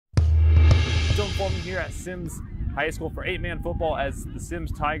Dylan Foreman here at Sims High School for 8-man football as the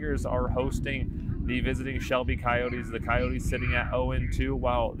Sims Tigers are hosting the visiting Shelby Coyotes. The Coyotes sitting at 0-2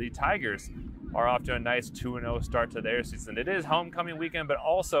 while the Tigers are off to a nice 2-0 start to their season. It is homecoming weekend, but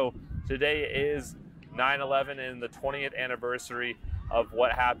also today is 9/11 and the 20th anniversary of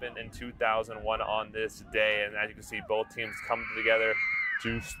what happened in 2001 on this day. And as you can see, both teams coming together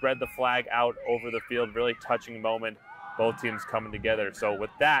to spread the flag out over the field. Really touching moment, both teams coming together. So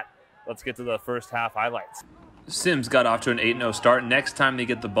with that, let's get to the first half highlights. Sims got off to an 8-0 start. Next time they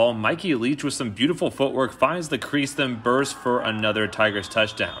get the ball, Mikey Leach with some beautiful footwork finds the crease, then bursts for another Tigers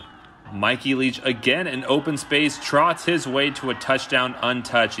touchdown. Mikey Leach again in open space, trots his way to a touchdown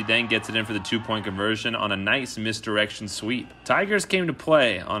untouched. He then gets it in for the 2-point conversion on a nice misdirection sweep. Tigers came to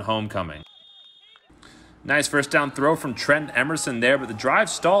play on homecoming. Nice first down throw from Trent Emerson there, but the drive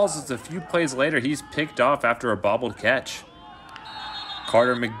stalls as a few plays later he's picked off after a bobbled catch.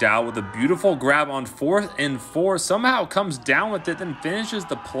 Carter McDowell with a beautiful grab on 4th and 4, somehow comes down with it, then finishes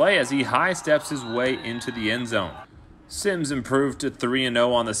the play as he high steps his way into the end zone. Sims improved to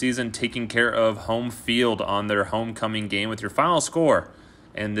 3-0 on the season, taking care of home field on their homecoming game with your final score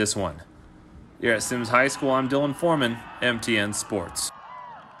in this one. Here at Sims High School, I'm Dylan Foreman, MTN Sports.